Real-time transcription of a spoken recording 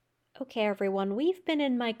Okay, everyone, we've been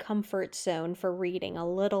in my comfort zone for reading a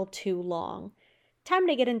little too long. Time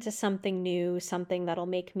to get into something new, something that'll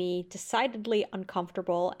make me decidedly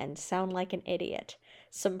uncomfortable and sound like an idiot.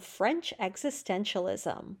 Some French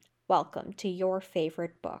existentialism. Welcome to your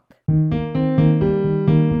favorite book.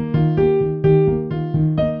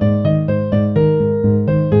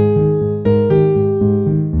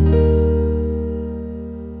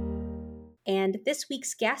 And this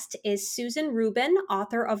week's guest is Susan Rubin,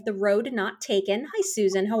 author of The Road Not Taken. Hi,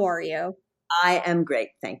 Susan. How are you? I am great.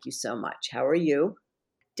 Thank you so much. How are you?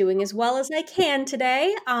 Doing as well as I can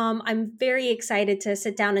today. I'm very excited to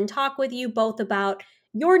sit down and talk with you both about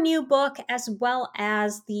your new book as well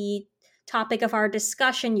as the topic of our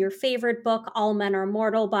discussion, your favorite book, All Men Are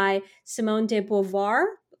Mortal by Simone de Beauvoir.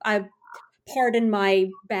 I pardon my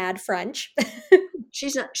bad French.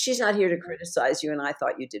 She's not here to criticize you, and I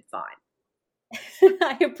thought you did fine.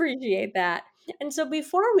 I appreciate that. And so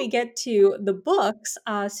before we get to the books,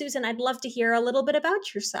 Susan, I'd love to hear a little bit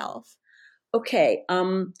about yourself. Okay.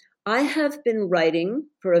 I have been writing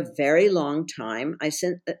for a very long time.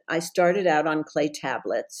 I started out on clay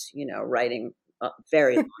tablets, writing a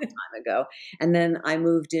very long time ago, and then I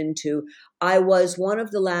moved into. I was one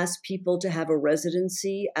of the last people to have a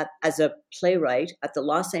residency as a playwright at the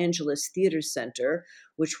Los Angeles Theater Center,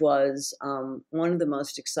 which was one of the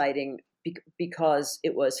most exciting because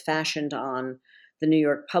it was fashioned on the New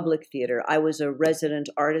York Public Theater. I was a resident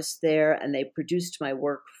artist there, and they produced my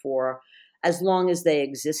work for as long as they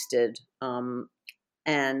existed.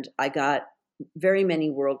 And I got very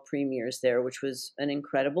many world premieres there, which was an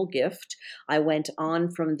incredible gift. I went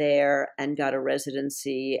on from there and got a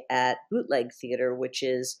residency at Bootleg Theater, which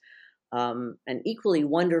is an equally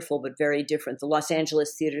wonderful but very different. The Los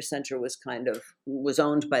Angeles Theater Center was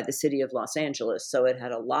owned by the city of Los Angeles, so it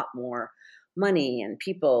had a lot more money and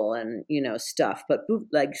people and stuff. But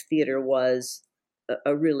Bootleg Theater was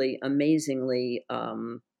a really amazingly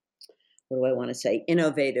what do I want to say,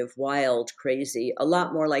 innovative, wild, crazy, a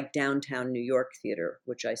lot more like downtown New York theater,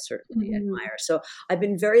 which I certainly admire. So I've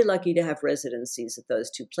been very lucky to have residencies at those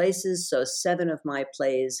two places. So 7 of my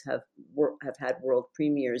plays have had world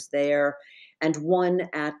premieres there, and one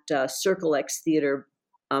at Circle X Theater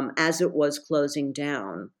as it was closing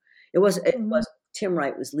down. It was Tim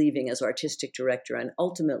Wright was leaving as artistic director, and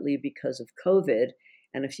ultimately because of COVID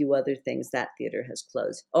and a few other things, that theater has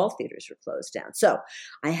closed. All theaters were closed down. So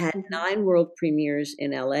I had 9 world premieres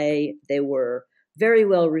in LA. They were very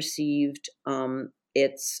well received.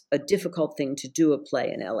 It's a difficult thing to do a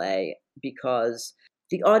play in LA because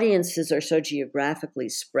the audiences are so geographically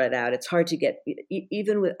spread out. It's hard to get,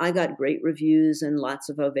 even with, I got great reviews and lots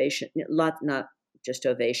of ovation, not just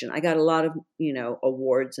ovation. I got a lot of,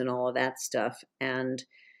 awards and all of that stuff. And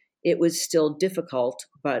it was still difficult,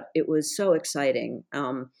 but it was so exciting.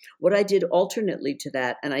 What I did alternately to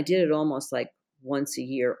that, and I did it almost like once a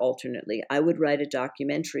year alternately, I would write a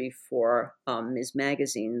documentary for Ms.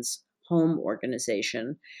 Magazine's home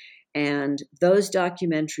organization. And those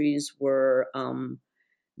documentaries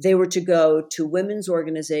they were to go to women's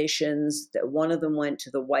organizations. That one of them went to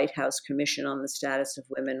the White House Commission on the Status of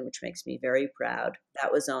Women, which makes me very proud.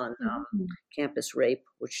 That was on campus rape,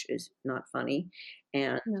 which is not funny.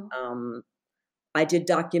 And No. I did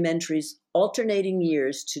documentaries alternating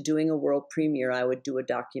years to doing a world premiere. I would do a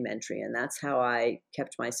documentary, and that's how I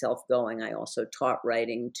kept myself going. I also taught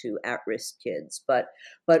writing to at-risk kids, but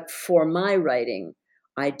for my writing,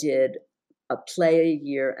 I did a play a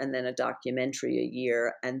year and then a documentary a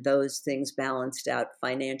year, and those things balanced out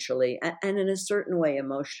financially and in a certain way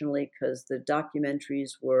emotionally, because the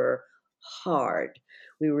documentaries were hard.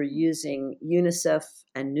 We were using UNICEF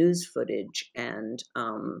and news footage, and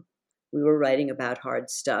we were writing about hard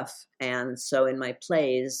stuff. And so in my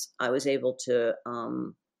plays, I was able to,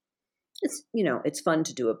 it's fun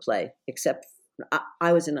to do a play, except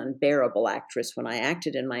I was an unbearable actress when I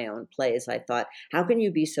acted in my own plays. I thought, how can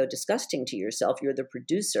you be so disgusting to yourself? You're the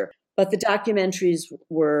producer. But the documentaries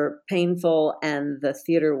were painful and the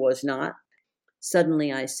theater was not.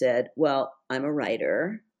 Suddenly I said, well, I'm a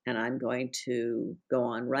writer and I'm going to go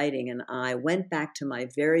on writing. And I went back to my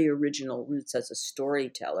very original roots as a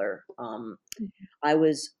storyteller. I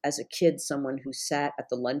was, as a kid, someone who sat at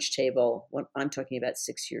the lunch table when I'm talking about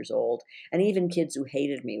 6 years old. And even kids who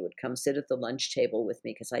hated me would come sit at the lunch table with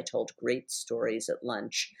me because I told great stories at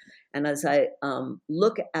lunch. And as I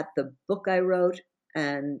look at the book I wrote,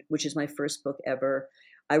 and which is my first book ever,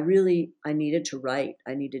 I needed to write.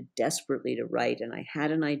 I needed desperately to write. And I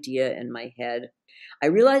had an idea in my head. I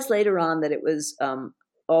realized later on that it was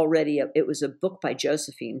it was a book by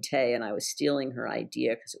Josephine Tey, and I was stealing her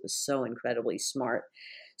idea because it was so incredibly smart.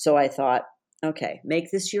 So I thought, okay,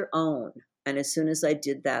 make this your own. And as soon as I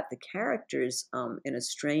did that, the characters, in a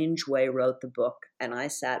strange way, wrote the book. And I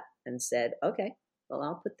sat and said, okay, well,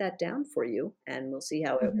 I'll put that down for you and we'll see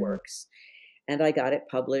how it Mhm. works. And I got it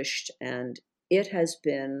published. And it has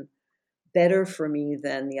been better for me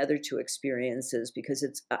than the other two experiences because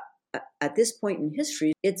it's at this point in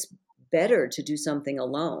history, it's better to do something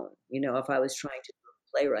alone. If I was trying to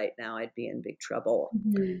play right now, I'd be in big trouble.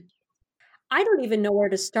 Mhm. I don't even know where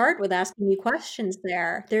to start with asking you questions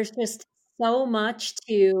there. There's just so much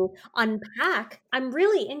to unpack. I'm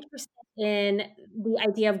really interested in the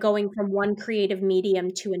idea of going from one creative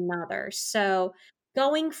medium to another. So,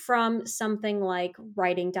 going from something like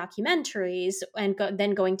writing documentaries and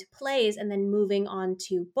then going to plays and then moving on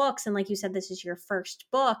to books. And like you said, this is your first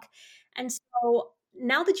book. And so,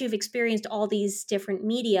 now that you've experienced all these different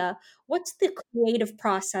media, what's the creative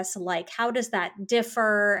process like? How does that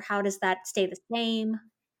differ? How does that stay the same?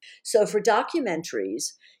 So for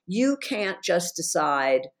documentaries, you can't just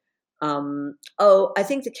decide, oh, I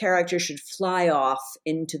think the character should fly off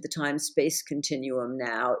into the time-space continuum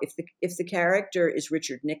now. If the character is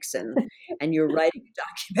Richard Nixon and you're writing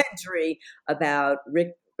a documentary about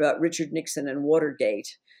Richard Nixon and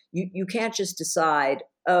Watergate, you can't just decide,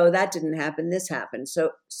 oh, that didn't happen, this happened. So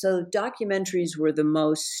documentaries were the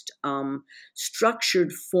most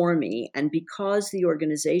structured for me, and because the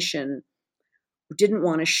organization didn't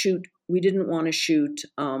want to shoot we didn't want to shoot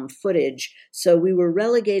footage, so we were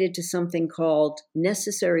relegated to something called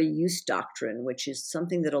necessary use doctrine, which is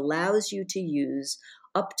something that allows you to use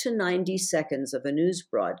up to 90 seconds of a news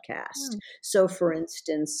broadcast. Mm. So for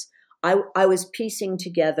instance, I was piecing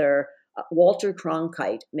together Walter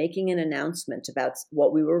Cronkite making an announcement about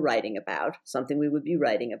what we were writing about, something we would be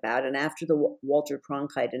writing about, and after the Walter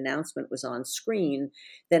Cronkite announcement was on screen,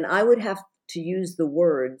 then I would have to use the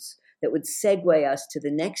words that would segue us to the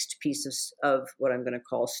next piece of what I'm going to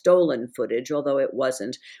call stolen footage, although it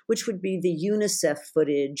wasn't, which would be the UNICEF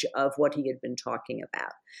footage of what he had been talking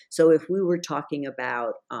about. So if we were talking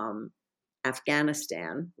about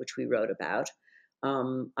Afghanistan, which we wrote about,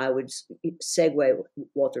 I would segue.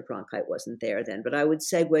 Walter Cronkite wasn't there then, but I would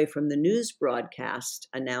segue from the news broadcast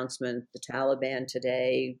announcement, the Taliban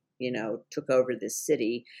today, took over this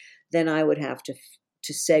city. Then I would have to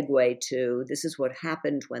segue to this is what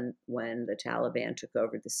happened when the Taliban took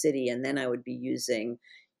over the city, and then I would be using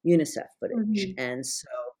UNICEF footage. Mhm. And so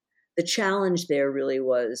the challenge there really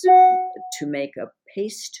was to make a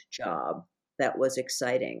paced job that was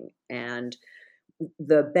exciting, and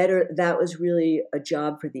the better that was really a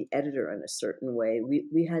job for the editor in a certain way.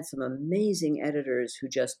 We had some amazing editors who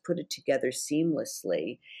just put it together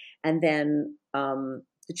seamlessly, and then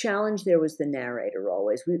the challenge there was the narrator.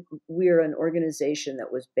 Always, we're an organization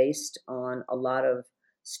that was based on a lot of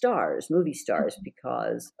stars, movie stars,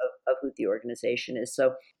 because of who the organization is.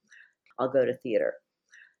 So I'll go to theater.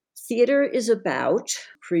 Theater is about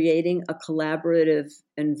creating a collaborative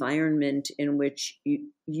environment in which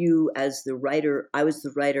you as the writer, I was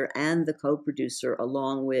the writer and the co-producer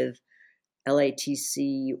along with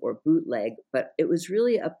LATC or Bootleg, but it was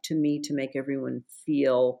really up to me to make everyone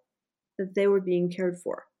feel that they were being cared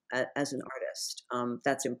for as an artist.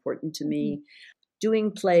 That's important to Mhm. me.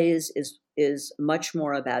 Doing plays is much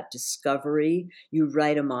more about discovery. You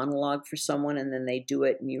write a monologue for someone and then they do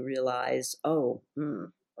it and you realize, oh,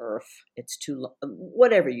 it's too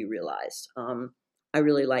whatever you realized. I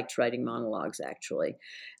really liked writing monologues actually,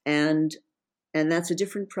 and that's a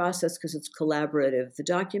different process because it's collaborative. The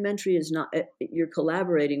documentary is not. You're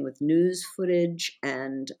collaborating with news footage,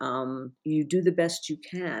 and you do the best you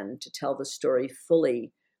can to tell the story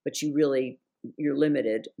fully, but you're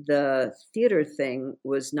limited. The theater thing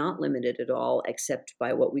was not limited at all, except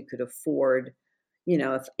by what we could afford.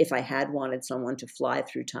 If I had wanted someone to fly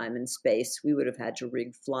through time and space, we would have had to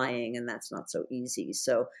rig flying, and that's not so easy.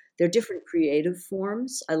 So they're different creative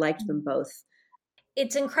forms. I liked them both.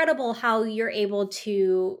 It's incredible how you're able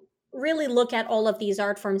to really look at all of these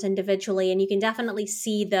art forms individually, and you can definitely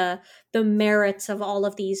see the merits of all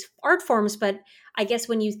of these art forms. But I guess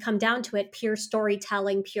when you come down to it, pure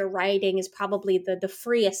storytelling, pure writing is probably the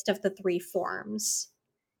freest of the three forms.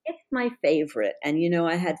 It's my favorite. And,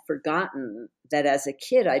 I had forgotten that as a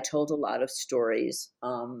kid, I told a lot of stories.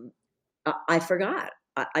 I forgot.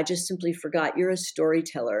 I just simply forgot. You're a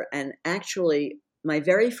storyteller. And actually, my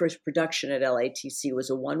very first production at LATC was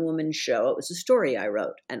a one woman show. It was a story I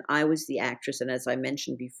wrote, and I was the actress. And as I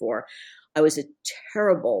mentioned before, I was a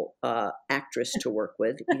terrible actress to work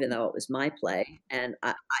with, even though it was my play, and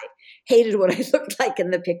I hated what I looked like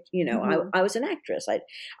in the picture. I was an actress. I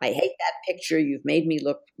hate that picture. You've made me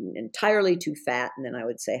look entirely too fat. And then I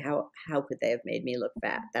would say, how could they have made me look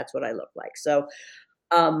fat? That's what I look like. So,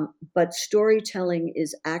 but storytelling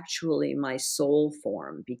is actually my soul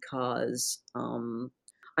form because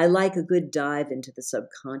I like a good dive into the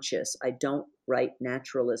subconscious. I don't write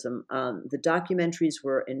naturalism. The documentaries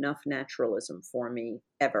were enough naturalism for me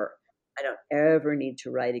ever. I don't ever need to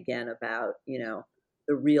write again about,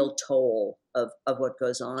 the real toll of what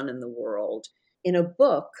goes on in the world. In a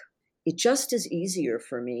book, it just is easier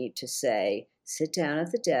for me to say, sit down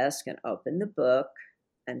at the desk and open the book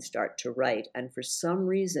and start to write. And for some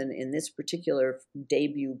reason, in this particular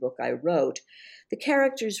debut book I wrote, the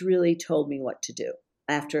characters really told me what to do.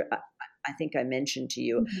 After I think I mentioned to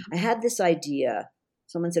you, I had this idea.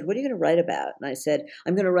 Someone said, "What are you going to write about?" And I said,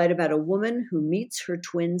 "I'm going to write about a woman who meets her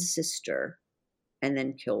twin sister and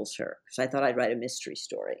then kills her." So I thought I'd write a mystery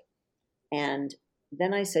story. And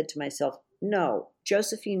then I said to myself, no,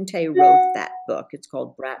 Josephine Tey wrote that book. It's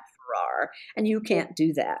called Brat Farrar, and you can't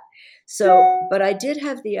do that. So, but I did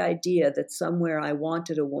have the idea that somewhere I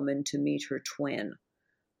wanted a woman to meet her twin.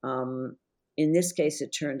 In this case, it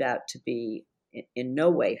turned out to be in no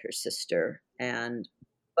way her sister,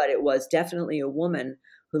 but it was definitely a woman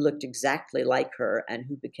who looked exactly like her and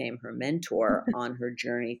who became her mentor on her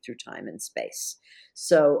journey through time and space.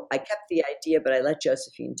 So I kept the idea, but I let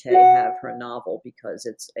Josephine Tey have her novel because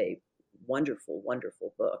it's a wonderful,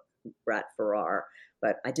 wonderful book, Brat Farrar.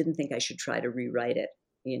 But I didn't think I should try to rewrite it,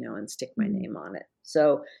 and stick my name on it.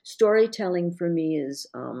 So storytelling for me is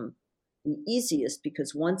the easiest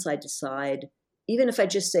because once I decide, even if I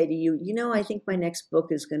just say to you, I think my next book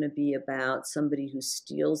is going to be about somebody who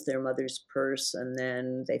steals their mother's purse and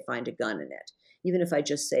then they find a gun in it. Even if I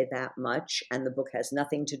just say that much and the book has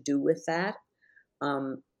nothing to do with that,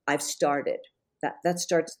 I've started. That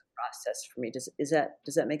starts the process for me. Does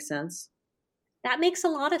that make sense? That makes a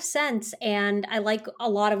lot of sense, and I like a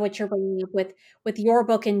lot of what you're bringing up with your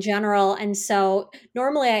book in general. And so,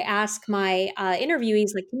 normally, I ask my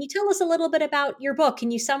interviewees, like, "Can you tell us a little bit about your book? Can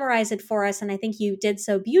you summarize it for us?" And I think you did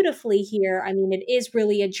so beautifully here. I mean, it is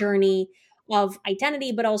really a journey of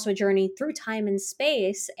identity, but also a journey through time and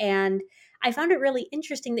space. And I found it really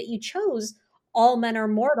interesting that you chose All Men Are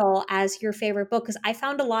Mortal as your favorite book because I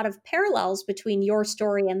found a lot of parallels between your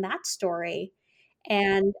story and that story.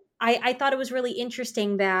 And I thought it was really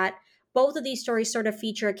interesting that both of these stories sort of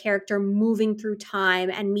feature a character moving through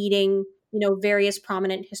time and meeting, various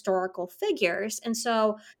prominent historical figures. And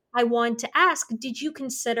so I want to ask, did you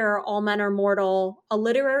consider All Men Are Mortal a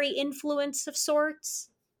literary influence of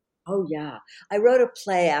sorts? Oh yeah, I wrote a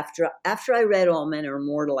play after I read All Men Are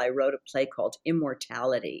Mortal. I wrote a play called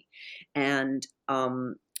Immortality, and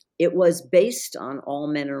it was based on All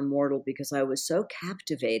Men Are Mortal because I was so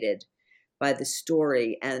captivated by the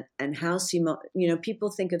story and how Simone. People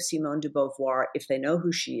think of Simone de Beauvoir, if they know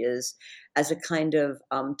who she is, as a kind of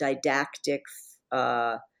didactic.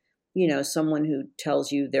 Someone who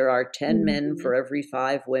tells you there are 10 men Mhm. for every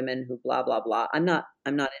 5 women who blah blah blah. I'm not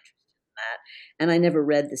interested in that. And I never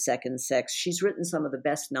read The Second Sex. She's written some of the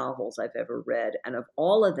best novels I've ever read, and of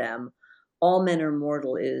all of them, All Men Are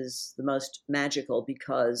Mortal is the most magical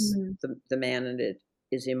because Mhm. the man in it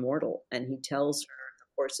is immortal, and he tells her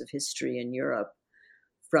the course of history in Europe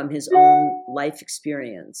from his own life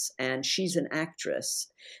experience, and she's an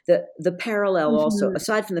actress. The parallel also, Mhm.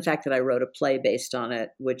 aside from the fact that I wrote a play based on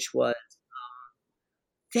it, which was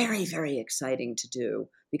very, very exciting to do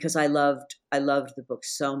because I loved the book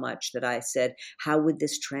so much that I said, how would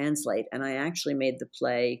this translate? And I actually made the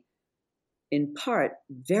play in part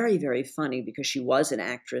very, very funny because she was an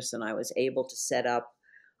actress and I was able to set up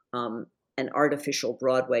um, an artificial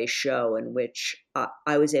Broadway show in which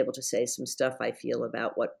I was able to say some stuff I feel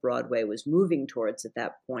about what Broadway was moving towards at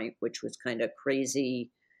that point, which was kind of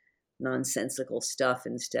crazy, nonsensical stuff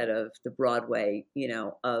instead of the Broadway,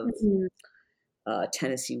 of Mhm.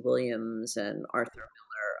 Tennessee Williams and Arthur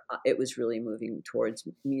Miller. It was really moving towards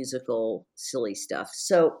musical, silly stuff.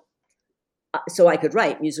 So I could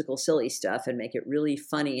write musical, silly stuff and make it really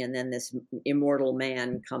funny. And then this immortal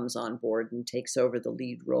man comes on board and takes over the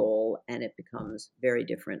lead role, and it becomes very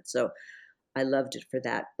different. So I loved it for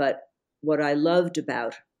that. But what I loved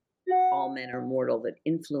about All Men Are Mortal that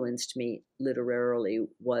influenced me literarily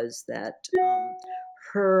was that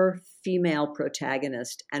her female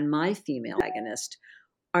protagonist and my female protagonist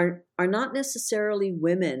are not necessarily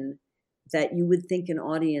women that you would think an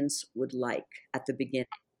audience would like at the beginning.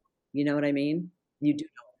 You know what I mean? You do.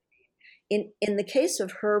 In the case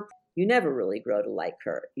of her, you never really grow to like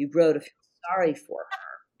her. You grow to feel sorry for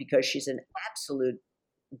her because she's an absolute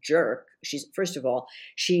jerk. She's, first of all,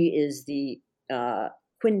 she is the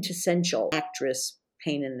quintessential actress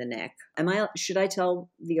pain in the neck. Should I tell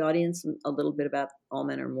the audience a little bit about All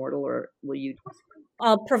Men Are Mortal, or will you?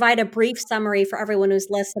 I'll provide a brief summary for everyone who's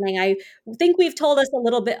listening. I think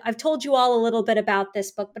I've told you all a little bit about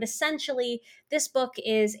this book, but essentially, this book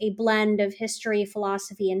is a blend of history,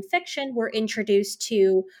 philosophy, and fiction. We're introduced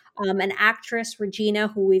to an actress, Regina,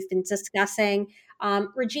 who we've been discussing.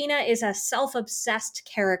 Regina is a self obsessed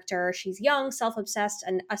character. She's young, self obsessed,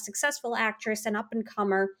 and a successful actress, an up and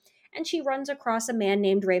comer. And she runs across a man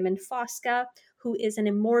named Raymond Fosca, who is an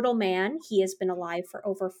immortal man. He has been alive for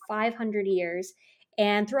over 500 years.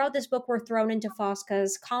 And throughout this book, we're thrown into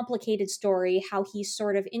Fosca's complicated story, how he's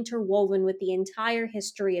sort of interwoven with the entire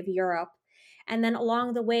history of Europe. And then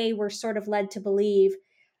along the way, we're sort of led to believe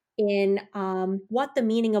in what the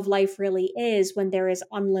meaning of life really is when there is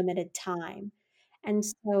unlimited time. And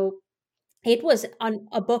so it was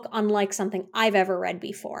a book unlike something I've ever read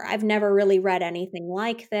before. I've never really read anything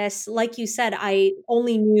like this. Like you said, I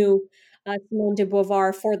only knew Simone de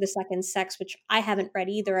Beauvoir for The Second Sex, which I haven't read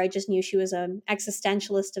either. I just knew she was an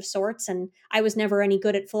existentialist of sorts, and I was never any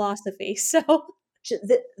good at philosophy. So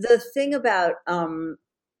The thing about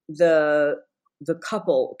the the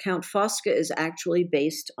couple, Count Fosca, is actually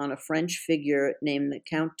based on a French figure named the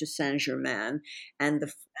Count de Saint Germain, and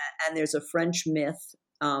there's a French myth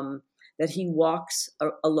that he walks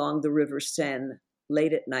along the River Seine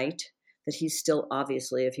late at night. That he's still,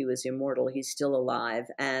 obviously, if he was immortal, he's still alive,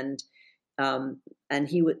 and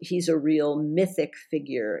he's a real mythic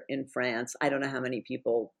figure in France. I don't know how many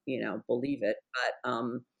people believe it,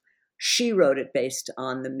 but she wrote it based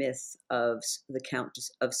on the myth of the Count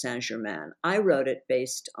of Saint Germain. I wrote it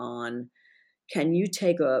based on, can you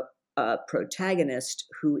take a protagonist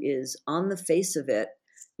who is, on the face of it,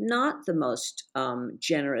 not the most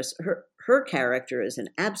generous. Her character is an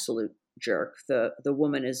absolute jerk. The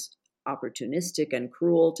woman is opportunistic and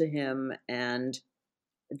cruel to him, and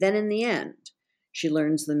then in the end, she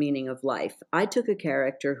learns the meaning of life. I took a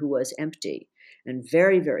character who was empty and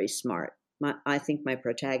very, very smart. I think my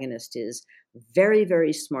protagonist is very,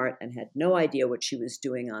 very smart and had no idea what she was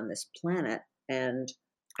doing on this planet. And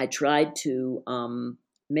I tried to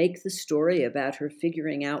make the story about her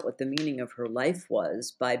figuring out what the meaning of her life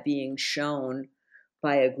was by being shown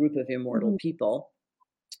by a group of immortal people,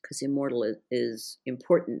 because immortal is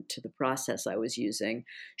important to the process I was using.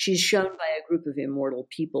 She's shown by a group of immortal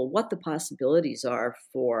people what the possibilities are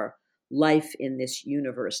for life in this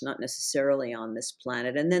universe, not necessarily on this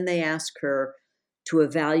planet. And then they ask her to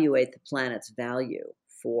evaluate the planet's value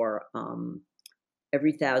for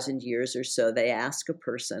every 1,000 years or so. They ask a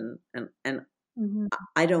person, and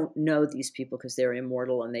I don't know these people because they're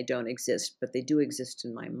immortal and they don't exist, but they do exist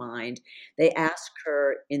in my mind. They ask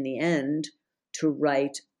her in the end to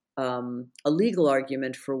write a legal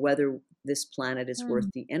argument for whether this planet is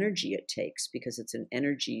worth the energy it takes, because it's an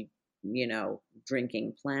energy,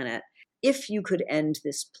 drinking planet. If you could end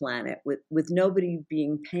this planet with nobody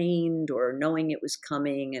being pained or knowing it was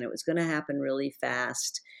coming and it was going to happen really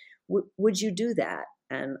fast, would you do that?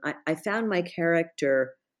 And I found my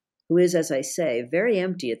character, who is, as I say, very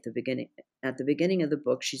empty at the beginning. At the beginning of the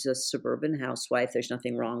book, she's a suburban housewife. There's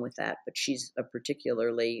nothing wrong with that, but she's a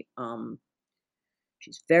particularly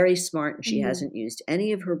she's very smart, and she hasn't used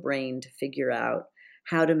any of her brain to figure out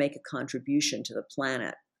how to make a contribution to the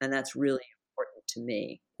planet. And that's really important to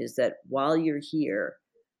me, is that while you're here,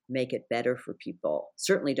 make it better for people.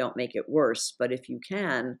 Certainly don't make it worse, but if you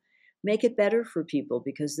can, make it better for people,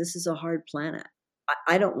 because this is a hard planet.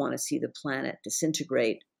 I don't want to see the planet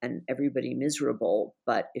disintegrate and everybody miserable,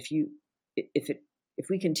 but if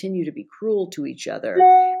we continue to be cruel to each other,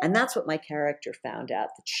 and that's what my character found out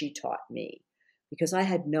that she taught me, because I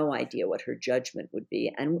had no idea what her judgment would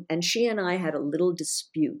be. And she and I had a little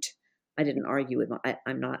dispute. I didn't argue with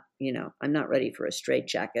I'm not ready for a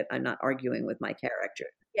straitjacket. I'm not arguing with my character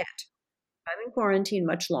yet. I'm in quarantine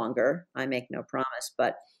much longer. I make no promise,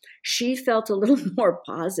 but she felt a little more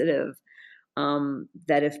positive,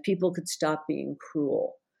 that if people could stop being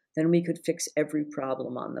cruel, then we could fix every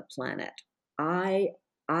problem on the planet.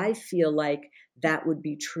 I feel like that would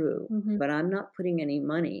be true, but I'm not putting any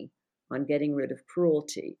money on getting rid of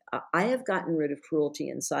cruelty. I have gotten rid of cruelty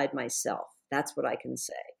inside myself. That's what I can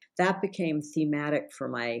say. That became thematic for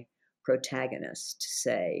my protagonist to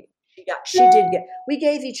say. We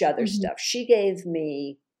gave each other stuff. She gave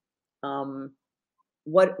me,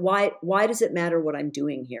 why does it matter what I'm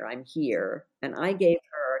doing here? I'm here. And I gave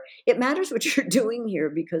her, it matters what you're doing here,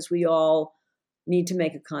 because we all need to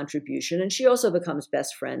make a contribution. And she also becomes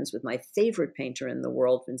best friends with my favorite painter in the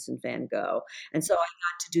world, Vincent van Gogh. And so I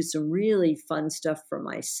got to do some really fun stuff for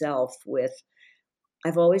myself with,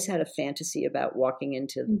 I've always had a fantasy about walking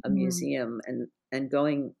into a Mhm. museum and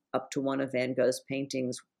going up to one of Van Gogh's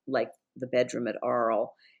paintings, like the bedroom at Arles,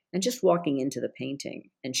 and just walking into the painting.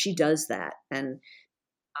 And she does that. And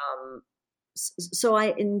um, so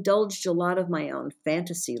I indulged a lot of my own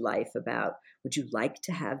fantasy life about, would you like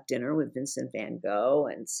to have dinner with Vincent van Gogh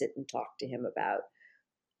and sit and talk to him about,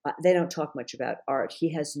 they don't talk much about art.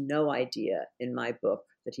 He has no idea in my book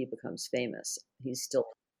that he becomes famous. He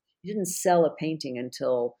didn't sell a painting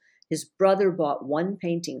until his brother bought one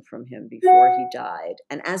painting from him before he died.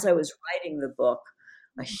 And as I was writing the book,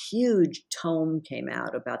 a huge tome came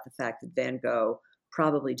out about the fact that Van Gogh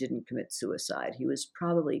probably didn't commit suicide. He was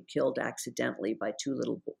probably killed accidentally by two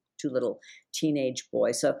little teenage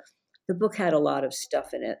boys. So the book had a lot of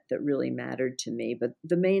stuff in it that really mattered to me. But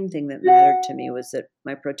the main thing that mattered to me was that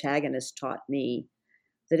my protagonist taught me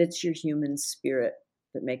that it's your human spirit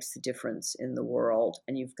that makes the difference in the world.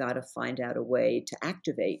 And you've got to find out a way to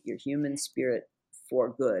activate your human spirit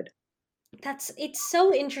for good. It's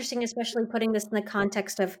so interesting, especially putting this in the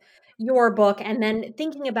context of your book and then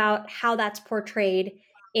thinking about how that's portrayed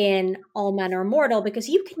in All Men Are Mortal, because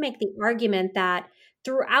you can make the argument that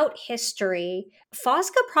throughout history,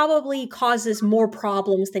 Fosca probably causes more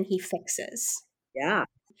problems than he fixes. Yeah.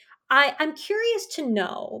 I'm curious to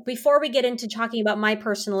know, before we get into talking about my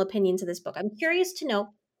personal opinions of this book, I'm curious to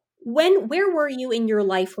know where were you in your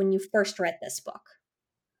life when you first read this book?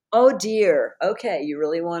 Oh, dear. Okay. You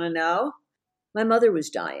really want to know? My mother was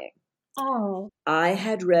dying. Oh. I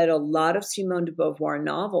had read a lot of Simone de Beauvoir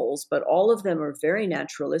novels, but all of them are very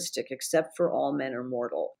naturalistic, except for All Men Are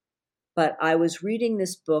Mortal. But I was reading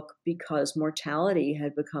this book because mortality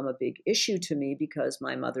had become a big issue to me because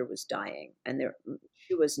my mother was dying. And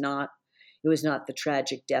she was not, it was not the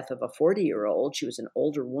tragic death of a 40-year-old. She was an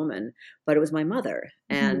older woman, but it was my mother.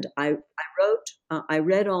 And Mhm. I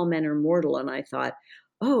read All Men Are Mortal, and I thought,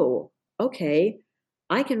 oh, okay,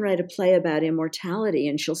 I can write a play about immortality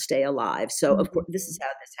and she'll stay alive. So, of Mhm. course, this is how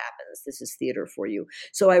this happens. This is theater for you.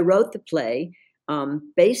 So I wrote the play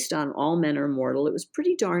based on All Men Are Mortal. It was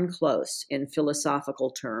pretty darn close in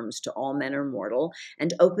philosophical terms to All Men Are Mortal.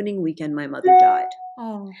 And opening weekend, my mother died.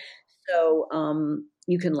 Oh. So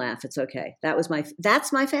you can laugh. It's okay.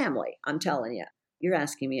 That's my family. I'm telling you. You're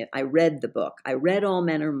asking me. I read the book. I read All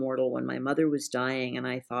Men Are Mortal when my mother was dying, and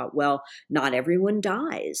I thought, well, not everyone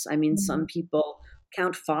dies. I mean, some Mhm. people.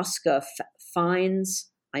 Count Fosca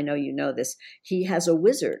finds. I know you know this. He has a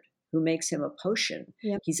wizard who makes him a potion.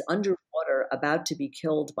 Yep. He's underwater, about to be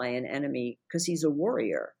killed by an enemy because he's a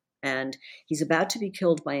warrior, and he's about to be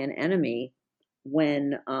killed by an enemy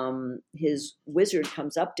when his wizard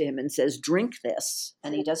comes up to him and says, "Drink this,"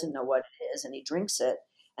 and he doesn't know what it is, and he drinks it,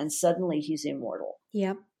 and suddenly he's immortal.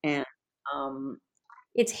 Yep. And um,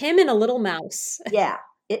 It's him and a little mouse. yeah,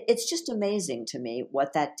 it's just amazing to me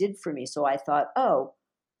what that did for me. So I thought, oh,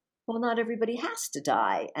 well, not everybody has to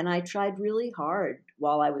die. And I tried really hard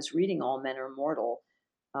while I was reading All Men Are Mortal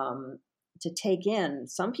um, to take in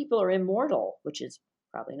some people are immortal, which is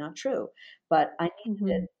probably not true. But I needed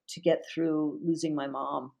it Mhm. to get through losing my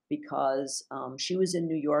mom because she was in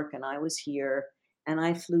New York and I was here. And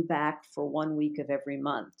I flew back for 1 week of every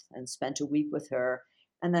month and spent a week with her.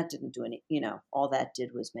 And that didn't do any, all that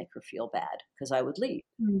did was make her feel bad because I would leave.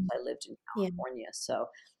 Mm. I lived in Yeah. California. So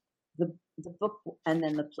the book and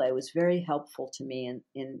then the play was very helpful to me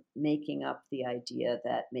in making up the idea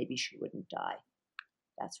that maybe she wouldn't die.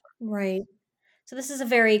 That's Right. So this is a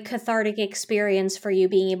very cathartic experience for you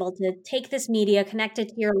being able to take this media, connect it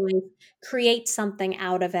to your life, create something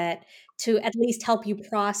out of it to at least help you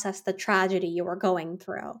process the tragedy you were going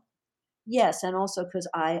through. yes, and also because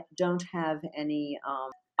I don't have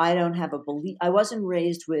a belief. I wasn't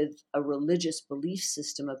raised with a religious belief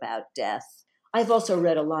system about death. I've also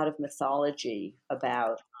read a lot of mythology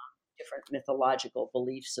about different mythological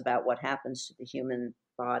beliefs about what happens to the human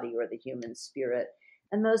body or the human spirit,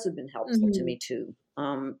 and those have been helpful to Mhm. me too.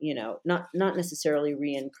 Not necessarily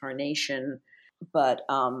reincarnation, but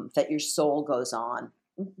that your soul goes on.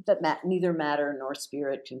 That neither matter nor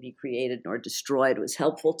spirit can be created nor destroyed was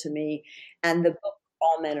helpful to me. And the book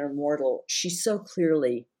All Men Are Mortal, she so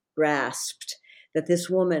clearly grasped that this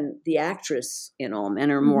woman, the actress in All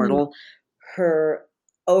Men Are Mhm. Mortal, her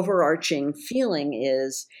overarching feeling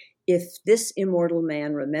is, if this immortal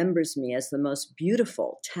man remembers me as the most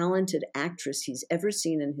beautiful, talented actress he's ever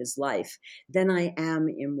seen in his life, then I am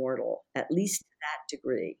immortal, at least to that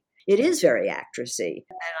degree. It is very actressy.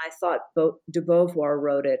 And I thought de Beauvoir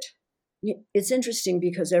wrote it It's interesting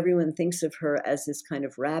because everyone thinks of her as this kind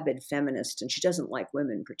of rabid feminist, and she doesn't like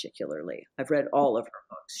women particularly. I've read all of her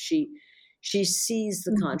books. She sees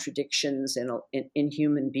the Mhm. contradictions in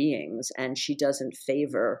human beings, and she doesn't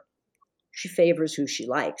favor. She favors who she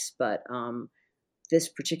likes, but this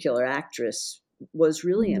particular actress was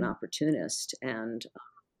really an Mhm. opportunist, and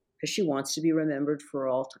because she wants to be remembered for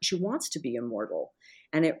all time, she wants to be immortal,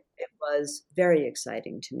 and it was very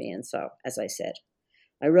exciting to me. And so, as I said,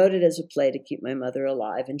 I wrote it as a play to keep my mother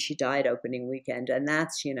alive, and she died opening weekend. And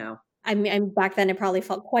that's, I mean, back then it probably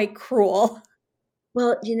felt quite cruel.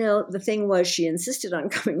 well, the thing was, she insisted on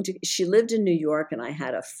coming to, she lived in New York, and I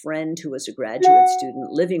had a friend who was a graduate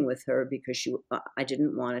student living with her because I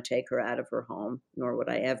didn't want to take her out of her home, nor would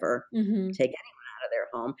I ever Mhm. take anyone out of their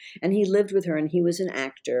home. And he lived with her, and he was an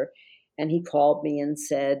actor. And he called me and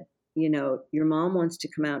said, your mom wants to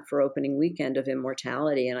come out for opening weekend of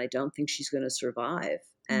Immortality, and I don't think she's going to survive.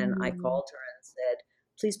 And I Mm. called her and said,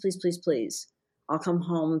 please, please, please, please, I'll come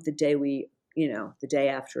home the day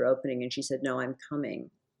after opening. And she said, no, I'm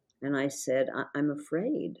coming. And I said, I'm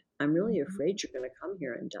afraid. I'm really Mhm. afraid you're going to come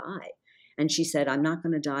here and die. And she said, I'm not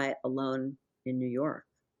going to die alone in New York.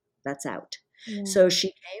 That's out. Yeah. So she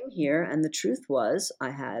came here, and the truth was,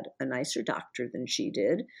 I had a nicer doctor than she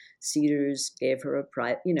did. Cedars gave her a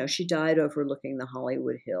private, she died overlooking the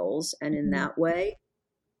Hollywood Hills. And in Mhm. that way,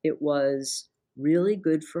 it was really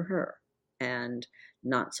good for her and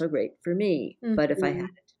not so great for me. But if I had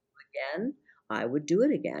Mhm. it again, I would do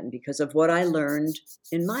it again because of what I learned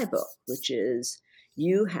in my book, which is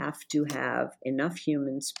you have to have enough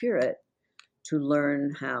human spirit to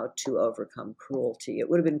learn how to overcome cruelty. It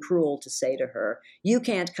would have been cruel to say to her, you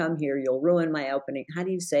can't come here, you'll ruin my opening. How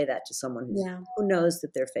do you say that to someone Yeah. who knows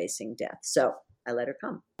that they're facing death? So I let her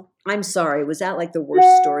come. I'm sorry, was that like the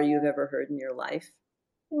worst story you've ever heard in your life?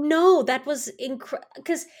 No, that was incredible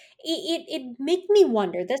because it made me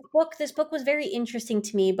wonder. This book was very interesting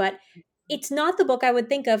to me, but it's not the book I would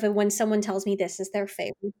think of when someone tells me this is their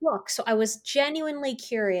favorite book. So I was genuinely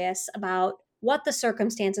curious about what the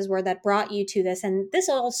circumstances were that brought you to this, and this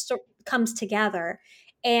all comes together.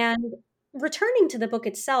 And returning to the book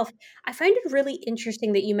itself, I find it really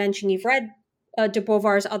interesting that you mentioned you've read de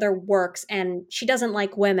Beauvoir's other works, and she doesn't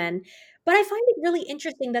like women. But I find it really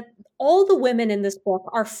interesting that all the women in this book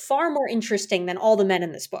are far more interesting than all the men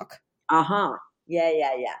in this book. Uh-huh. Yeah,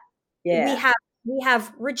 yeah, yeah. We Yeah. have we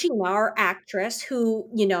have Regina, our actress, who,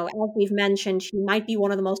 as we've mentioned, she might be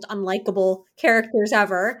one of the most unlikable characters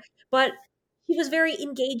ever, but she was very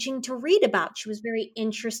engaging to read about. She was very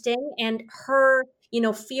interesting, and her,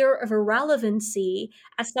 fear of irrelevancy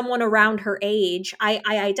as someone around her age, I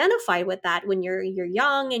identify with that when you're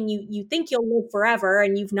young and you think you'll live forever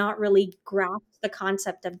and you've not really grasped the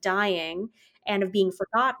concept of dying and of being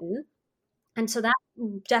forgotten. And so that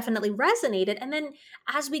definitely resonated. And then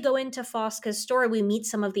as we go into Fosca's story, we meet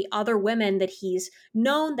some of the other women that he's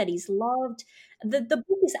known, that he's loved. The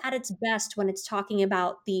book is at its best when it's talking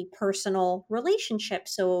about the personal relationship.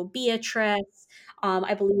 So Beatrice,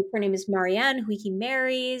 I believe her name is Marianne, who he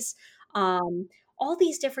marries. Um, all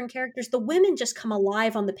these different characters, the women just come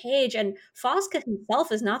alive on the page, and Fosca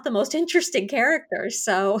himself is not the most interesting character.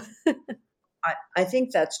 So, I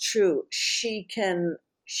think that's true. She can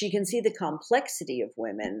see the complexity of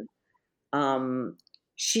women. Um,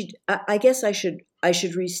 I guess I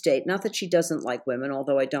should restate, not that she doesn't like women,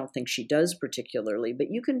 although I don't think she does particularly,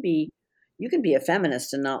 but you can be a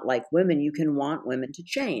feminist and not like women. You can want women to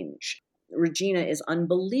change. Regina is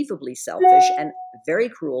unbelievably selfish and very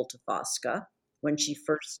cruel to Fosca when he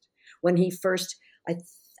first I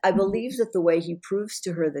I believe that the way he proves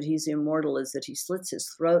to her that he's immortal is that he slits his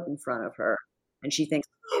throat in front of her, and she thinks,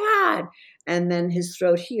 "Oh God!" And then his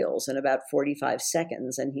throat heals in about 45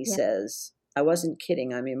 seconds, and he yeah. says, I wasn't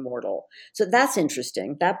kidding, I'm immortal. So that's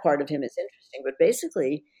interesting. That part of him is interesting. But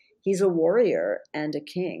basically, he's a warrior and a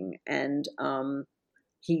king. And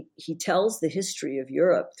he tells the history of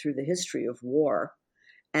Europe through the history of war.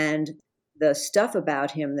 And the stuff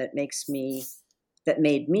about him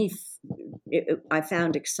I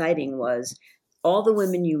found exciting was all the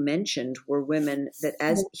women you mentioned were women that,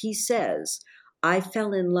 as he says, I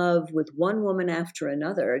fell in love with one woman after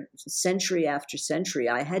another, century after century.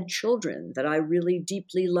 I had children that I really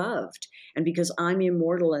deeply loved. And because I'm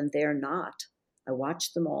immortal and they're not, I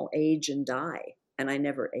watched them all age and die. And I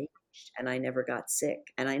never aged, and I never got sick,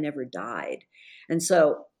 and I never died. And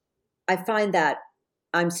so I find that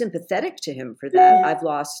I'm sympathetic to him for that. Yeah. I've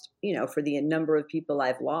lost, for the number of people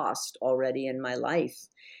I've lost already in my life.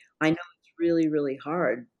 I know it's really, really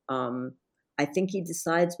hard. I think he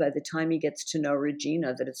decides by the time he gets to know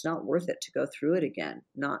Regina that it's not worth it to go through it again.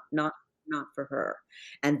 Not not for her.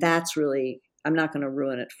 And that's really, I'm not going to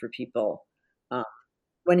ruin it for people. Um,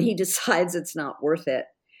 when he decides it's not worth it,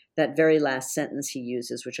 that very last sentence he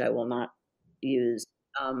uses, which I will not use,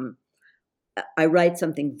 um, I write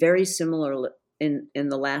something very similar in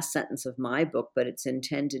the last sentence of my book, but it's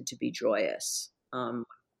intended to be joyous. Um,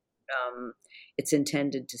 it's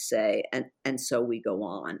intended to say, and so we go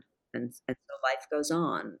on, and so life goes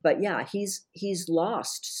on. But yeah, he's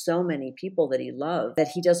lost so many people that he loved that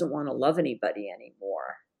he doesn't want to love anybody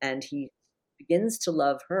anymore, and he begins to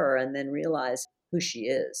love her, and then realize who she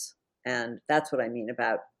is, and that's what I mean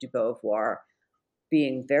about de Beauvoir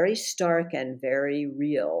being very stark and very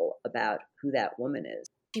real about who that woman is.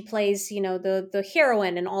 She plays, the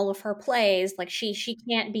heroine in all of her plays. Like she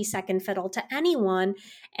can't be second fiddle to anyone,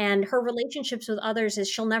 and her relationships with others is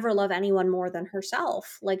she'll never love anyone more than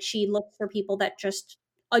herself. Like she looks for people that just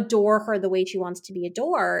adore her the way she wants to be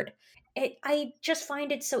adored. I just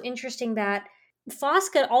find it so interesting that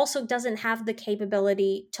Fosca also doesn't have the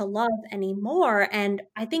capability to love anymore. And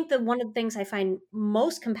I think that one of the things I find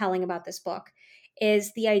most compelling about this book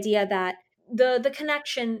is the idea that the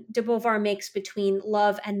connection de Beauvoir makes between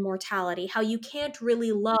love and mortality, how you can't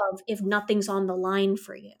really love if nothing's on the line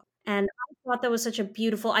for you. And I thought that was such a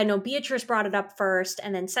beautiful, I know Beatrice brought it up first,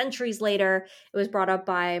 and then centuries later, it was brought up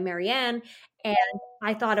by Marianne. And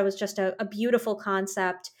I thought it was just a beautiful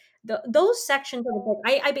concept. Those sections of the book,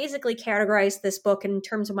 I basically categorized this book in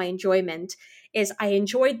terms of my enjoyment, is I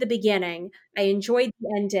enjoyed the beginning, I enjoyed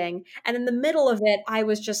the ending, and in the middle of it, I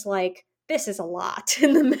was just like, this is a lot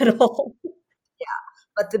in the middle.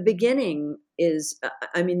 But the beginning is,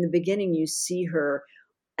 I mean, the beginning, you see her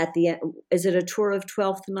at the end. Is it a tour of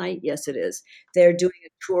Twelfth Night? Yes, it is. They're doing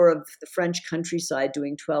a tour of the French countryside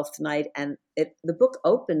doing Twelfth Night. And the book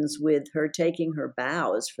opens with her taking her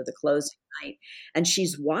bows for the closing night. And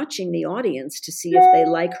she's watching the audience to see if they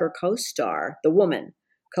like her co-star, the woman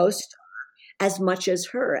co-star, as much as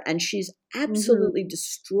her. And she's absolutely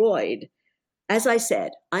destroyed. As I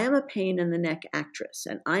said, I am a pain in the neck actress,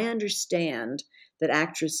 and I understand that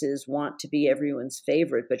actresses want to be everyone's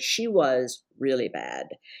favorite, but she was really bad.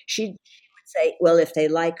 She would say, well, if they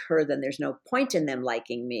like her, then there's no point in them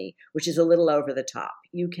liking me, which is a little over the top.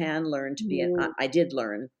 You can learn to be I did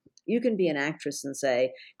learn. You can be an actress and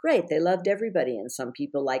say, great, they loved everybody, and some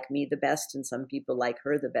people like me the best, and some people like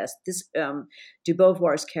her the best. This de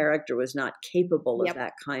Beauvoir's character was not capable of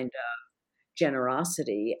that kind of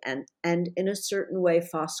generosity, and in a certain way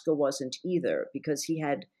Fosca wasn't either, because he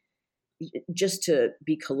had, just to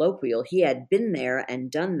be colloquial, he had been there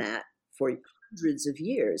and done that for hundreds of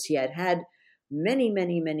years. He had had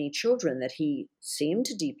many children that he seemed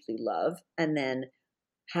to deeply love, and then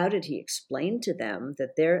how did he explain to them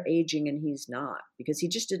that they're aging and he's not, because he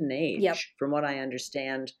just didn't age. From what I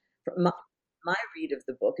understand from my read of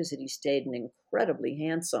the book is that he stayed an incredibly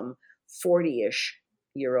handsome 40-ish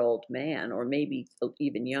year old man, or maybe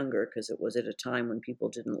even younger, because it was at a time when people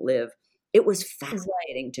didn't live. It was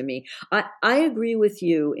fascinating to me. I agree with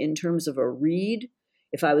you in terms of a read.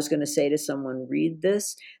 If I was going to say to someone, read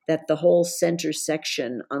this, that the whole center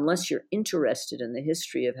section, unless you're interested in the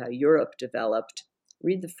history of how Europe developed,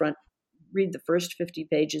 read the first 50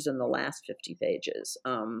 pages and the last 50 pages.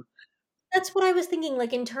 That's what I was thinking,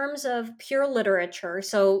 like in terms of pure literature.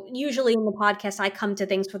 So usually in the podcast, I come to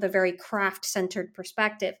things with a very craft-centered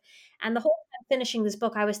perspective. And the whole time finishing this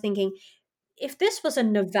book, I was thinking, if this was a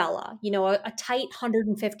novella, a tight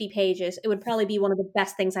 150 pages, it would probably be one of the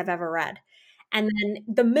best things I've ever read. And then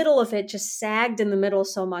the middle of it just sagged in the middle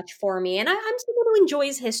so much for me. And I'm someone who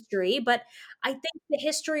enjoys history, but I think the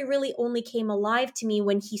history really only came alive to me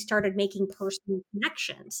when he started making personal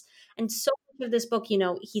connections. And so much of this book,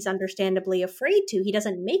 he's understandably afraid to. He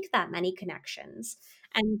doesn't make that many connections.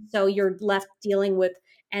 And so you're left dealing with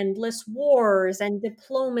endless wars and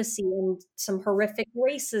diplomacy and some horrific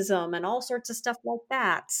racism and all sorts of stuff like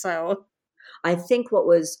that. So I think what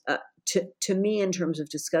was to me, in terms of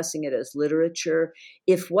discussing it as literature,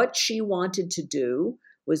 if what she wanted to do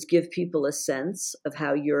was give people a sense of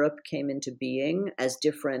how Europe came into being as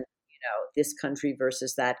different, this country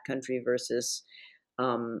versus that country versus,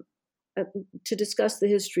 to discuss the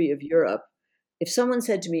history of Europe. If someone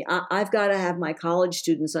said to me, I've got to have my college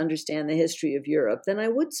students understand the history of Europe, then I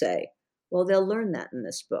would say, well, they'll learn that in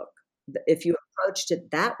this book. If you approached it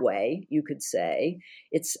that way, you could say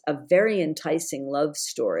it's a very enticing love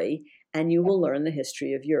story and you will learn the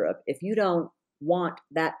history of Europe. If you don't want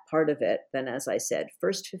that part of it, then as I said,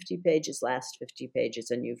 first 50 pages, last 50 pages,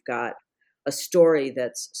 and you've got a story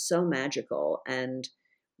that's so magical. And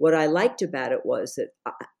what I liked about it was that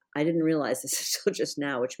I didn't realize this until just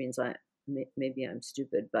now, which means maybe I'm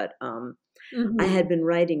stupid, but I Mm-hmm. had been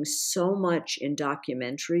writing so much in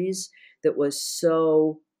documentaries that was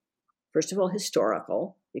so, first of all,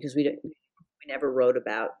 historical, because we never wrote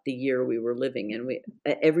about the year we were living in.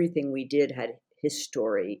 Everything we did had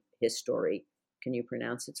history. Can you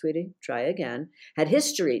pronounce it, sweetie? Try again. Had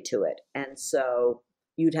history to it, and so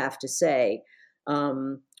you'd have to say,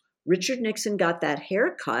 um, Richard Nixon got that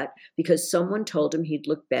haircut because someone told him he'd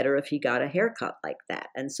look better if he got a haircut like that,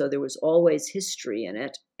 and so there was always history in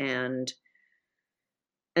it, and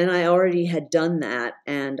I already had done that,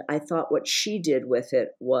 and I thought what she did with it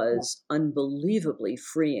was unbelievably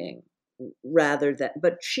freeing, rather than,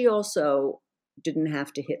 but she also didn't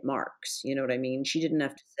have to hit marks. You know what I mean? She didn't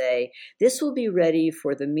have to say, this will be ready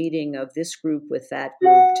for the meeting of this group with that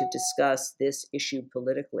group to discuss this issue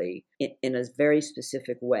politically in a very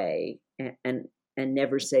specific way, and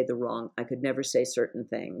never say the wrong. I could never say certain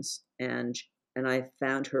things, and I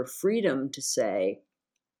found her freedom to say,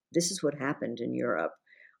 this is what happened in Europe.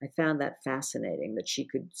 I found that fascinating that she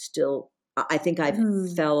could still, I think I Hmm.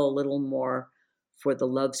 fell a little more for the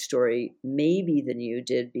love story maybe than you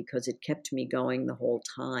did, because it kept me going the whole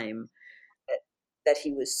time. That, that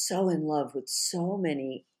he was so in love with so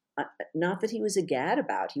many, not that he was a gad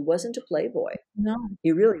about, he wasn't a playboy. No.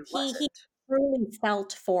 He really He wasn't. truly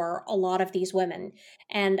felt for a lot of these women,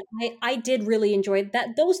 and I did really enjoy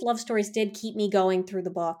that. Those love stories did keep me going through the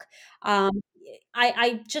book. Um,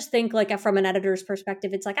 I just think, like, from an editor's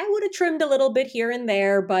perspective, it's like I would have trimmed a little bit here and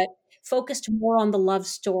there, but focused more on the love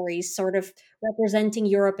stories, sort of representing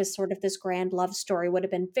Europe as sort of this grand love story would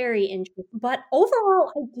have been very interesting. But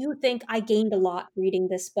overall, I do think I gained a lot reading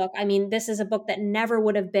this book. I mean, this is a book that never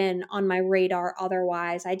would have been on my radar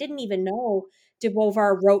otherwise. I didn't even know de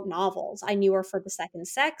Beauvoir wrote novels. I knew her for The Second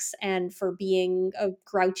Sex and for being a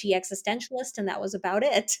grouchy existentialist, and that was about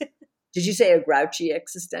it. Did you say a grouchy A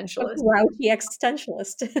existentialist? grouchy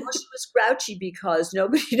existentialist. Well, she was grouchy because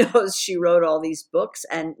nobody knows she wrote all these books.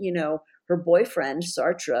 And, her boyfriend,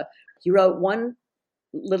 Sartre, he wrote one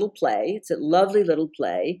little play. It's a lovely little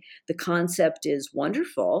play. The concept is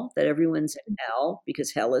wonderful, that everyone's in hell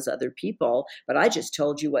because hell is other people. But I just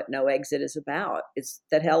told you what No Exit is about. It's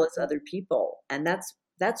that hell is other people. And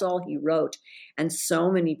that's all he wrote. And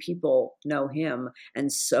so many people know him,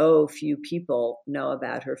 and so few people know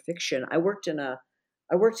about her fiction. I worked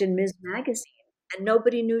in Ms. Magazine, and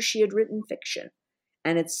nobody knew she had written fiction.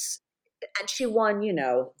 And she won,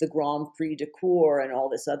 the Grand Prix de Cour and all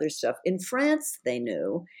this other stuff. In France, they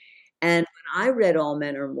knew. And when I read All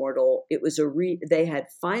Men Are Mortal, it was they had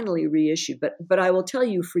finally reissued. But I will tell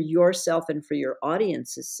you, for yourself and for your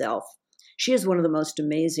audience's self, she is one of the most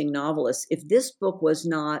amazing novelists. If this book was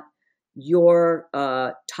not your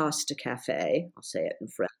tasse de café, I'll say it in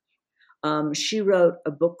French. She wrote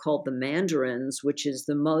a book called The Mandarins, which is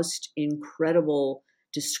the most incredible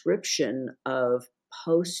description of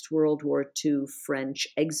post World War II French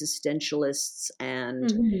existentialists,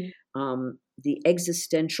 and Mhm. the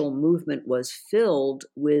existential movement was filled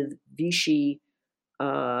with Vichy,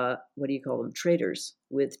 what do you call them, traitors,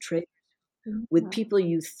 with Yeah. people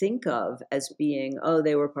you think of as being, oh,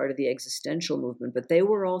 they were part of the existential movement, but they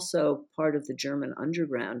were also part of the German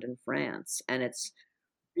underground in France. And it's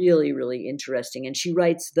really, really interesting. And she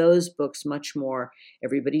writes those books much more.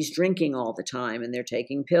 Everybody's drinking all the time and they're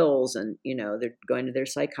taking pills, and, they're going to their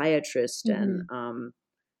psychiatrist. And Mhm.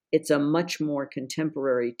 it's a much more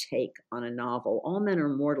contemporary take on a novel. All Men Are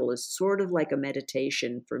Mortal is sort of like a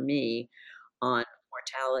meditation for me on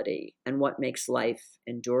mortality and what makes life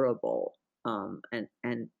endurable,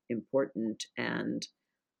 and important. And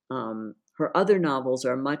her other novels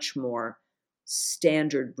are much more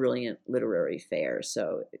standard, brilliant literary fare.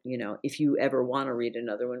 So, if you ever want to read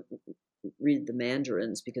another one, read The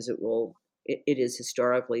Mandarins, because it is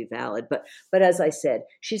historically valid. But as I said,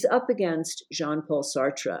 she's up against Jean-Paul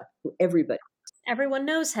Sartre, who everybody. Everyone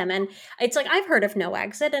knows him. And it's like, I've heard of No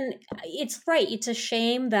Exit, and it's right. It's a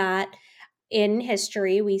shame that in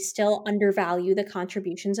history we still undervalue the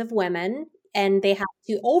contributions of women, and they have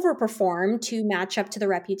to overperform to match up to the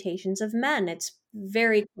reputations of men.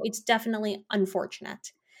 It's definitely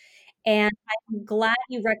unfortunate. And I'm glad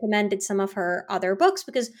you recommended some of her other books,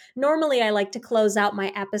 because normally I like to close out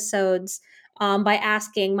my episodes by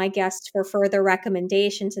asking my guests for further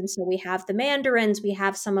recommendations. And so we have The Mandarins, we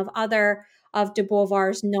have some of other of de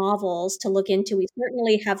Beauvoir's novels to look into. We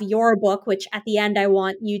certainly have your book, which at the end I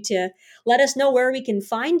want you to let us know where we can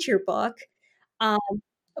find your book. Um,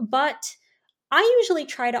 but I usually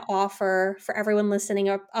try to offer for everyone listening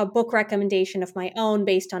a book recommendation of my own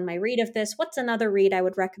based on my read of this. What's another read I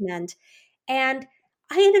would recommend? And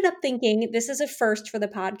I ended up thinking, this is a first for the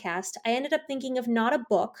podcast. I ended up thinking of not a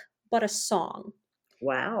book, but a song.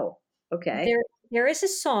 Wow. Okay. There is a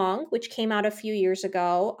song which came out a few years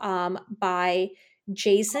ago by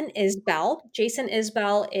Jason Isbell. Jason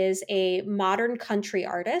Isbell is a modern country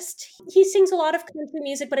artist. He sings a lot of country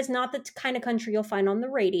music, but it's not the kind of country you'll find on the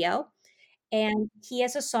radio. And he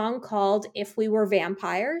has a song called If We Were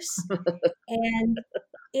Vampires. And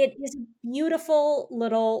it is a beautiful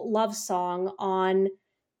little love song on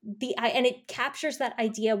and it captures that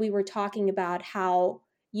idea we were talking about, how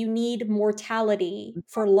you need mortality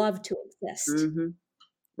for love to exist. Mm-hmm.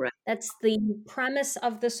 Right. That's the premise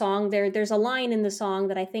of the song. There's a line in the song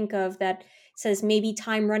that I think of that says, maybe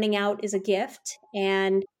time running out is a gift.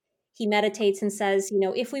 And he meditates and says,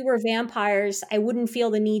 if we were vampires, I wouldn't feel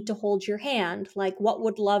the need to hold your hand. Like, what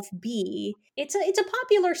would love be? It's a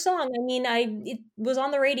popular song. I mean, it was on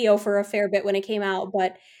the radio for a fair bit when it came out,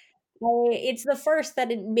 but it's the first that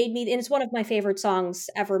it made me, and it's one of my favorite songs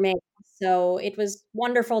ever made. So it was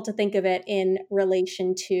wonderful to think of it in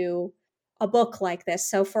relation to a book like this.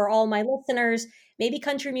 So for all my listeners, maybe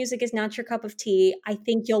country music is not your cup of tea. I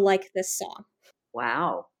think you'll like this song.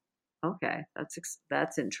 Wow. Okay,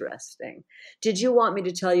 that's interesting. Did you want me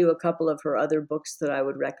to tell you a couple of her other books that I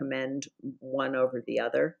would recommend, one over the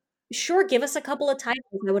other? Sure, give us a couple of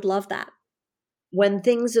titles. I would love that. When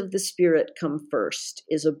Things of the Spirit Come First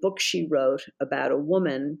is a book she wrote about a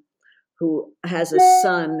woman who has a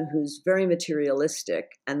son who's very materialistic,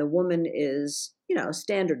 and the woman is,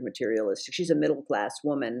 standard materialistic. She's a middle-class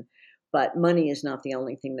woman, but money is not the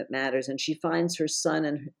only thing that matters. And she finds her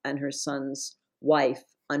son and her son's wife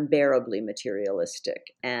unbearably materialistic.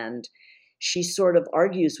 And she sort of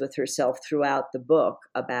argues with herself throughout the book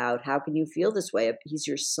about, how can you feel this way? He's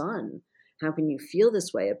your son. How can you feel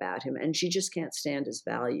this way about him? And she just can't stand his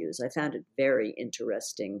values. I found it very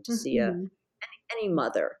interesting to see any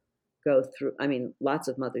mother go through. I mean, lots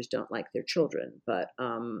of mothers don't like their children, but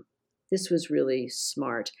this was really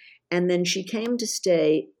smart. And then She Came to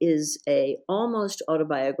Stay is a almost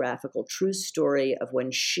autobiographical true story of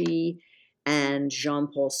when she and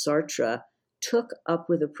Jean-Paul Sartre took up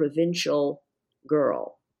with a provincial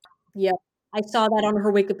girl. Yeah, I saw that on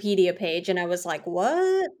her Wikipedia page and I was like,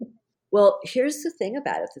 what? Well, here's the thing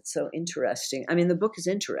about it that's so interesting. I mean, the book is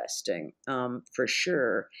interesting, for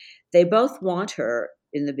sure. They both want her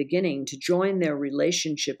in the beginning to join their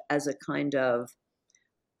relationship as a kind of,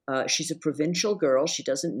 she's a provincial girl. She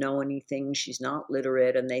doesn't know anything. She's not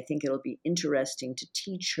literate. And they think it'll be interesting to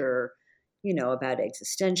teach her, about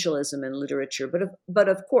existentialism and literature. But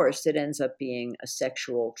of course, it ends up being a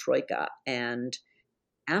sexual troika. And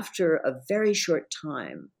after a very short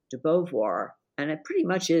time, de Beauvoir, and it pretty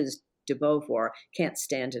much is de Beauvoir, can't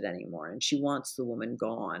stand it anymore, and she wants the woman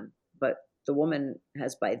gone. But the woman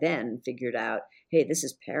has by then figured out, hey, this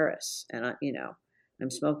is Paris, and I'm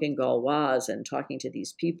smoking Gauloise and talking to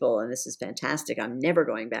these people, and this is fantastic. I'm never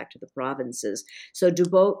going back to the provinces. So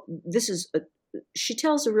she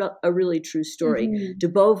tells a really true story. Mm-hmm. De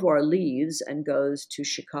Beauvoir leaves and goes to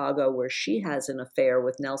Chicago, where she has an affair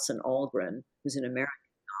with Nelson Algren, who's an American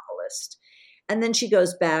novelist. And then she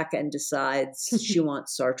goes back and decides she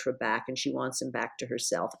wants Sartre back, and she wants him back to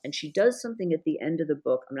herself. And she does something at the end of the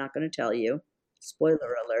book. I'm not going to tell you.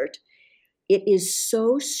 Spoiler alert. It is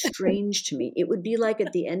so strange to me. It would be like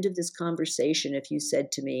at the end of this conversation if you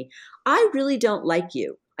said to me, I really don't like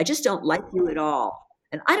you. I just don't like you at all.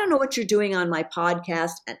 And I don't know what you're doing on my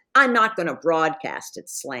podcast, and I'm not going to broadcast it,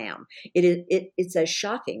 slam. It's as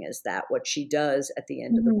shocking as that, what she does at the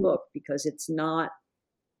end of the book, because it's not,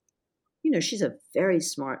 she's a very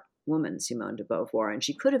smart woman, Simone de Beauvoir, and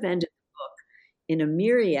she could have ended the book in a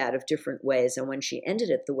myriad of different ways. And when she ended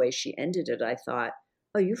it the way she ended it, I thought,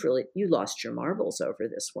 oh, you lost your marbles over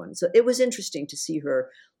this one. So it was interesting to see her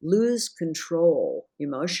lose control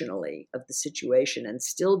emotionally of the situation and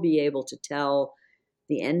still be able to tell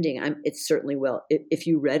the ending. It's certainly, well, if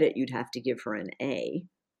you read it, you'd have to give her an A.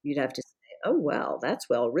 You'd have to say, oh, well, that's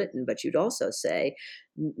well written. But you'd also say,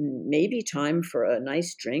 maybe time for a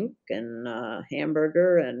nice drink and a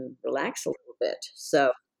hamburger and relax a little bit.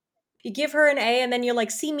 So you give her an A and then you're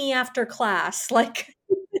like, see me after class. Like,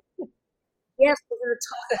 yes, we're going to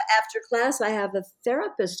talk after class. I have a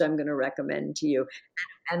therapist I'm going to recommend to you.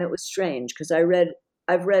 And it was strange because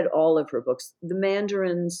I've read all of her books. The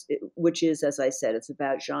Mandarins, which is, as I said, it's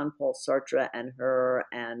about Jean-Paul Sartre and her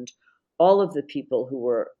and all of the people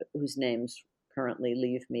whose names currently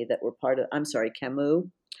leave me that were part of, Camus,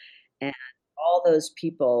 and all those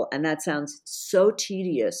people. And that sounds so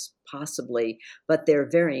tedious, possibly, but they're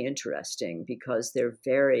very interesting because they're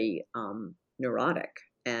very neurotic.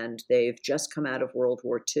 and they've just come out of World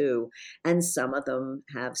War II, and some of them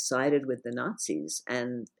have sided with the Nazis,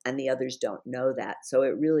 and the others don't know that. So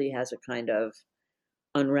it really has a kind of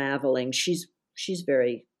unraveling. She's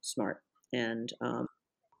very smart, and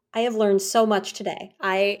I have learned so much today.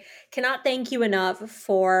 I cannot thank you enough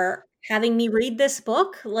for having me read this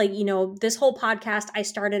book. Like, this whole podcast, I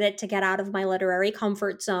started it to get out of my literary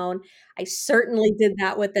comfort zone. I certainly did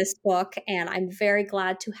that with this book, and I'm very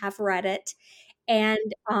glad to have read it.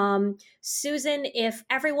 And Susan, if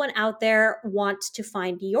everyone out there wants to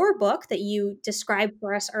find your book that you described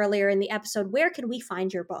for us earlier in the episode, where can we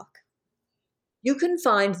find your book? you can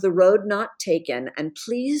find The Road Not Taken, and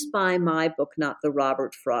please buy my book, not the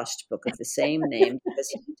Robert Frost book of the same name, because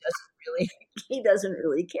he doesn't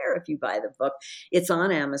really care if you buy the book. It's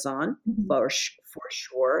on Amazon for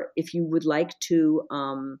sure. If you would like to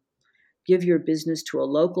give your business to a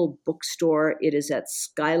local bookstore, it is at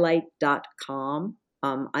skylight.com.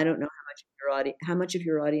 I don't know how much of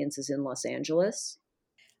your audience is in Los Angeles.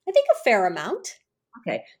 I think a fair amount.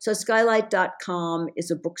 Okay, so skylight.com is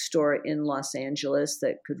a bookstore in Los Angeles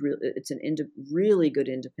that it's an really good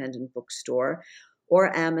independent bookstore,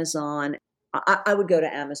 or Amazon. I would go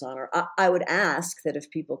to Amazon, or I would ask that if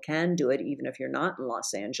people can do it, even if you're not in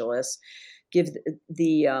Los Angeles, give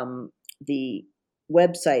the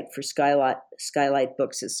website for Skylight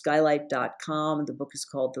Books is skylight.com. The book is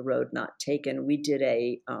called The Road Not Taken. We did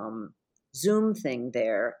a Zoom thing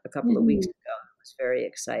there a couple of weeks ago. Was very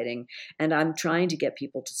exciting, and I'm trying to get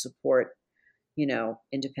people to support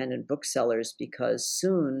independent booksellers, because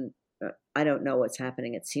soon I don't know what's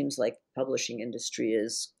happening. It seems like publishing industry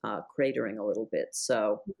is cratering a little bit.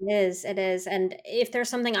 So it is, and if there's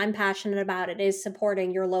something I'm passionate about, it is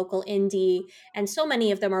supporting your local indie, and so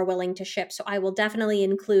many of them are willing to ship. So I will definitely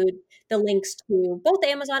include the links to both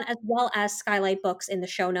Amazon as well as Skylight Books in the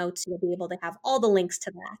show notes. You'll be able to have all the links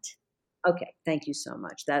to that. Okay, thank you so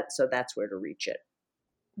much. That's where to reach it.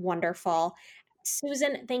 Wonderful.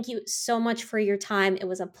 Susan, thank you so much for your time. It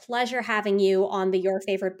was a pleasure having you on the Your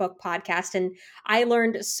Favorite Book podcast, and I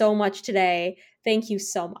learned so much today. Thank you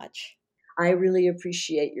so much. I really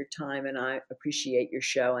appreciate your time, and I appreciate your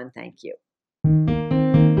show, and thank you.